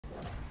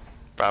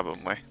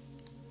Probably.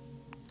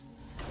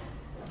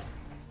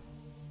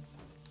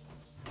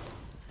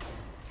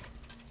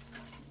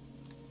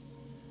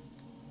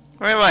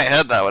 I mean, in my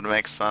head that would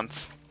make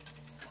sense.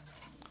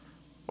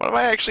 What am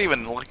I actually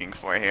even looking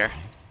for here?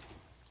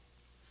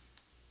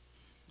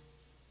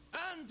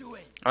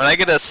 When I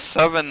get a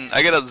 7,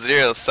 I get a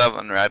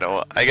 0-7 right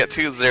away. I get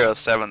 2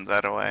 0-7s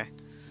right away.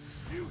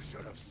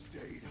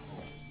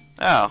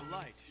 Oh.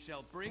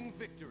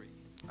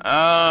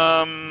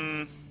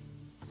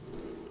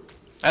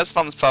 That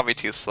spawn's probably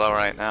too slow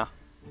right now.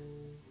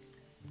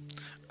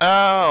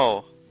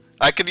 Oh!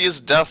 I could use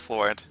Death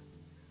Lord.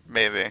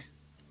 Maybe.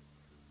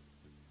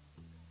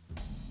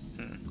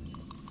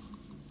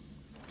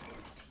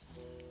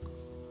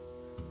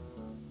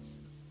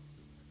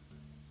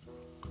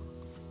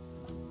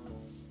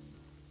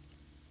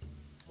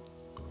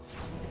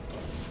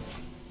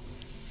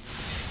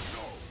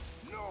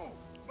 No!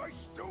 My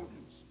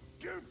students!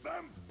 Give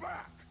them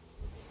back!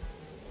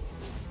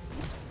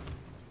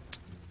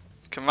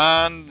 Come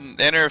on,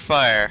 inner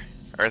fire.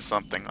 Or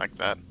something like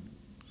that.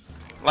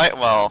 Light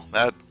well,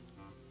 that...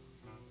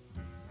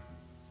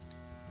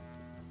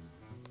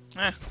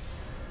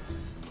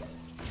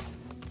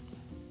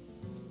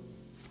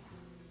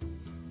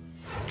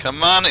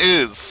 Come on,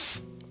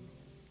 Ooze!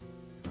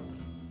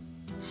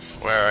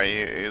 Where are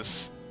you,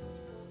 Ooze?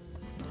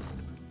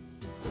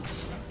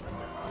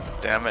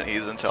 Damn it,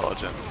 he's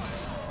intelligent.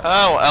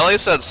 Oh, at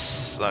least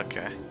that's...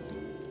 okay.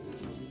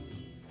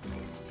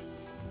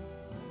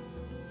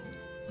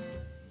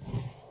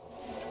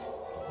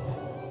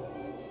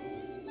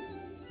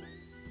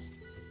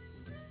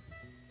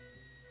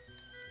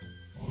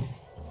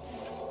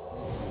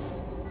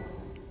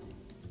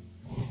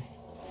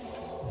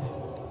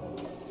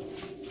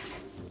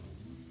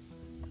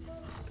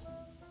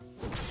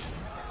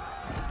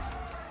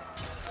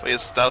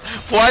 Please stop.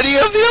 Why do you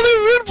have the other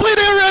moon plate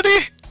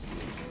already?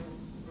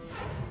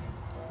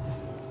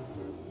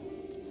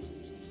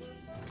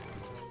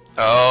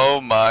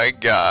 Oh my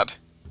god.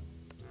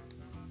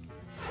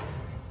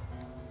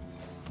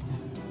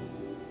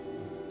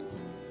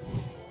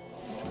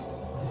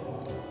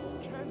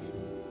 Can't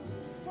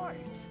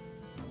fight.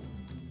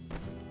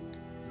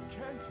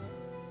 Can't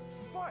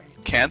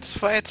fight. Can't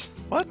fight?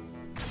 What?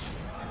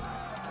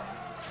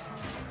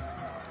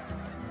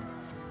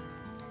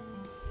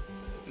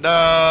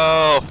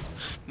 No!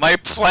 My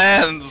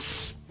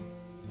plans!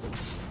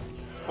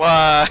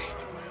 Why?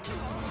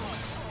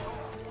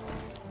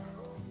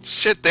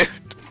 Shit, dude.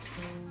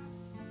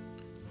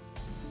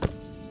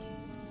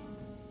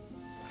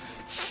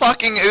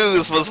 Fucking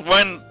Ooze was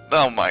one.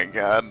 Oh my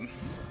god.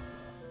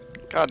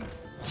 God.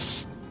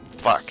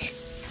 Fuck.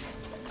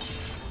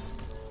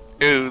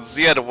 Ooze,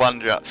 you had one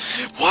job.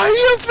 Why do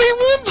you have 3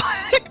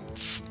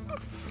 moonblades?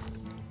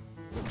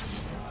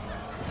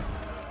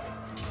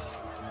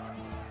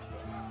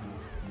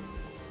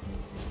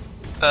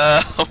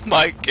 Oh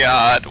my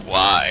god,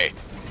 why?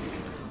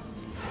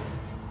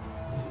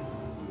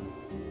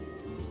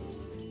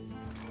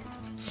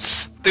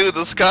 Dude,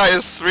 this guy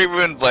has 3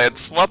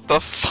 moonblades. What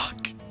the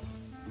fuck?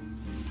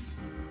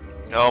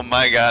 Oh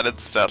my god,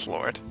 it's Death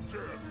Lord.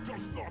 Death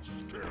does not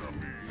scare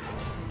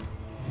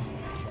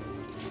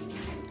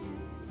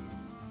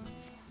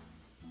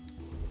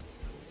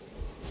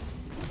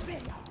me.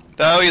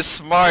 No, he's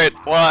smart.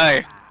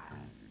 Why?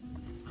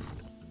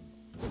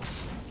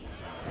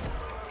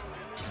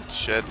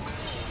 Shit.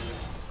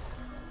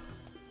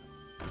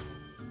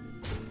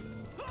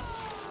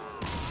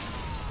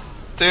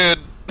 Dude.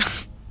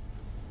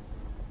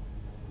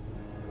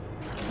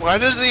 Why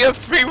does he have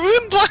 3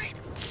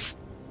 moonblights?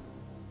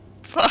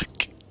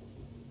 Fuck.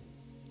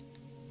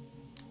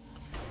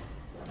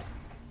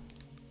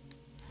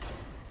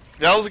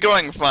 That was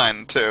going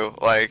fine too,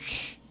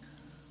 like...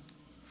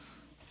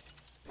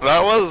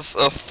 That was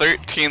a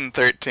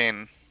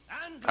 13-13.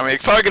 I mean,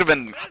 it probably could have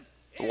been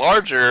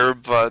larger,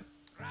 but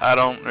I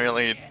don't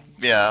really...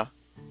 yeah.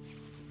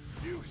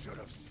 You should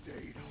have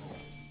stayed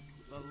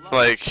home.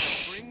 Like...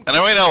 I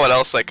don't really know what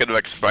else I could have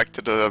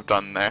expected to have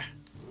done there.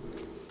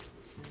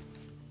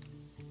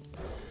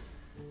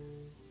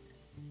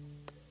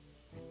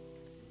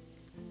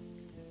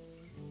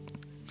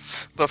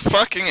 The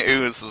fucking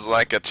Ooze is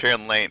like a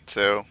turn late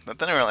too. That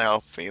didn't really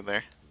help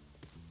either.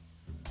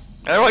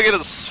 I want to get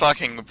his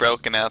fucking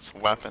broken ass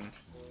weapon.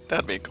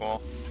 That'd be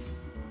cool.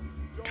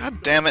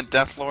 God damn it,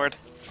 Death Lord.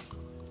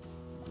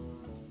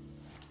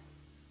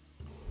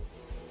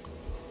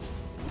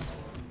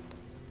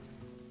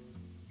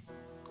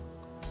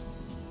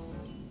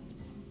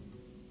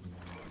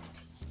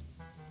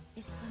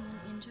 Is someone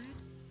injured?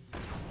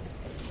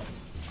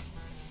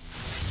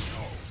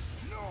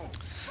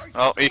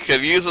 Oh, he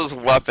could use his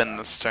weapon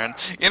this turn.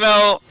 You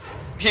know,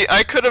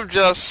 I could have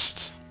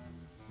just...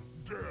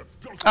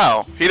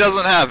 Oh, he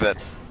doesn't have it.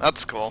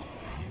 That's cool.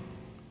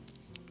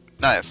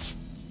 Nice.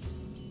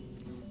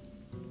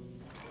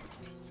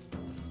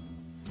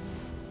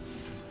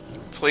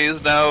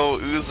 Please no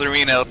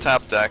Oozarino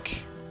top deck.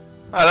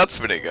 Oh, that's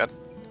pretty good.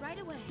 Right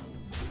away.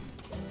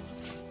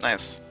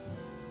 Nice.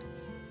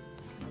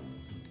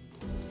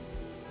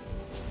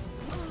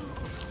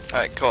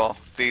 Alright, cool.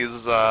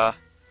 These, are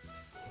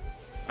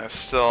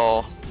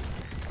still...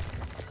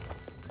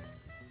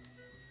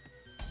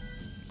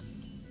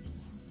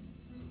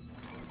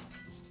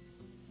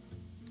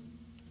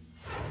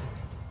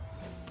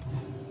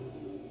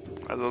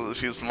 I'll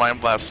just use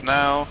Mind Blast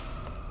now.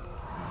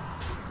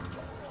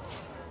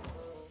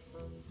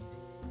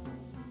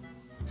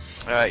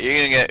 Alright, you're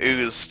gonna get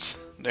oozed,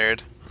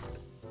 nerd.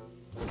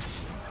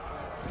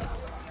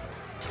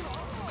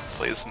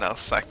 Please no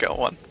second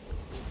one.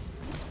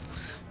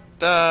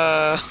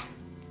 Duh!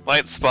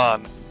 Light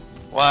spawn.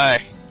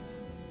 Why?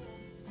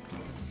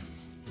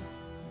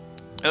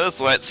 This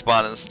light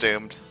spawn is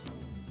doomed.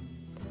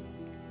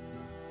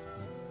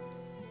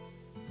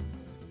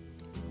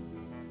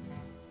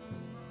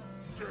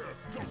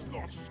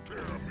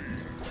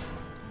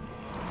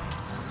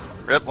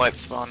 Rip light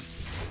spawn.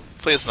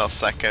 Please no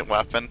second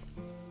weapon.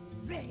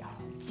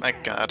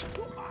 Thank God.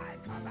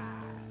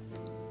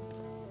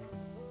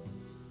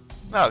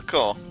 Oh,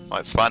 cool.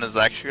 Light spawn is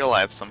actually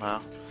alive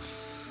somehow.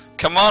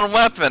 Come on,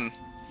 weapon!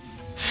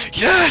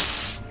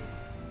 Yes!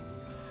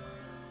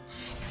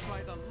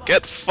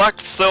 Get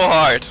fucked so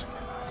hard.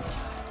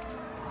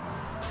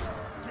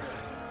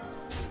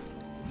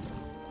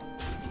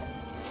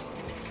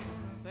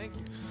 Thank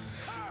you.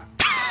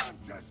 I'm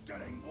just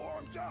getting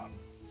warmed up.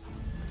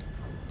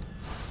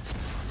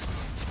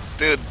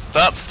 Dude,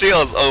 that steel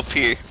is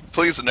OP.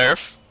 Please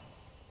nerf.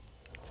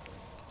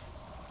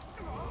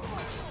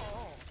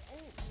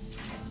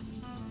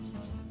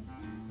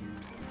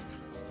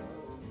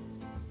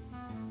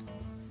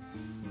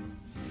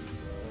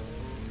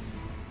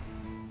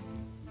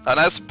 A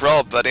nice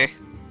brawl, buddy.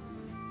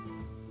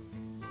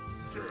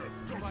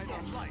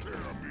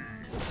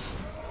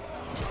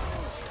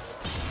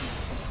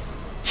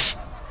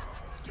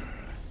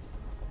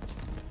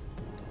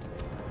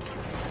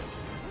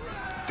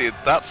 Dude,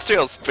 that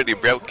steel's pretty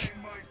broke.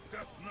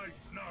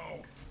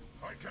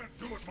 I can't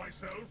do it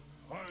myself.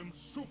 I'm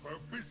super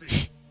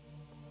busy.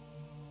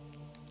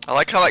 I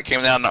like how that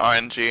came down to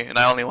RNG, and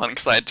I only won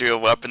because I drew a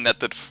weapon that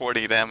did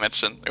 40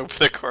 damage over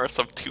the course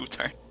of 2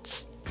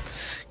 turns.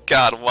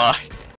 God, why?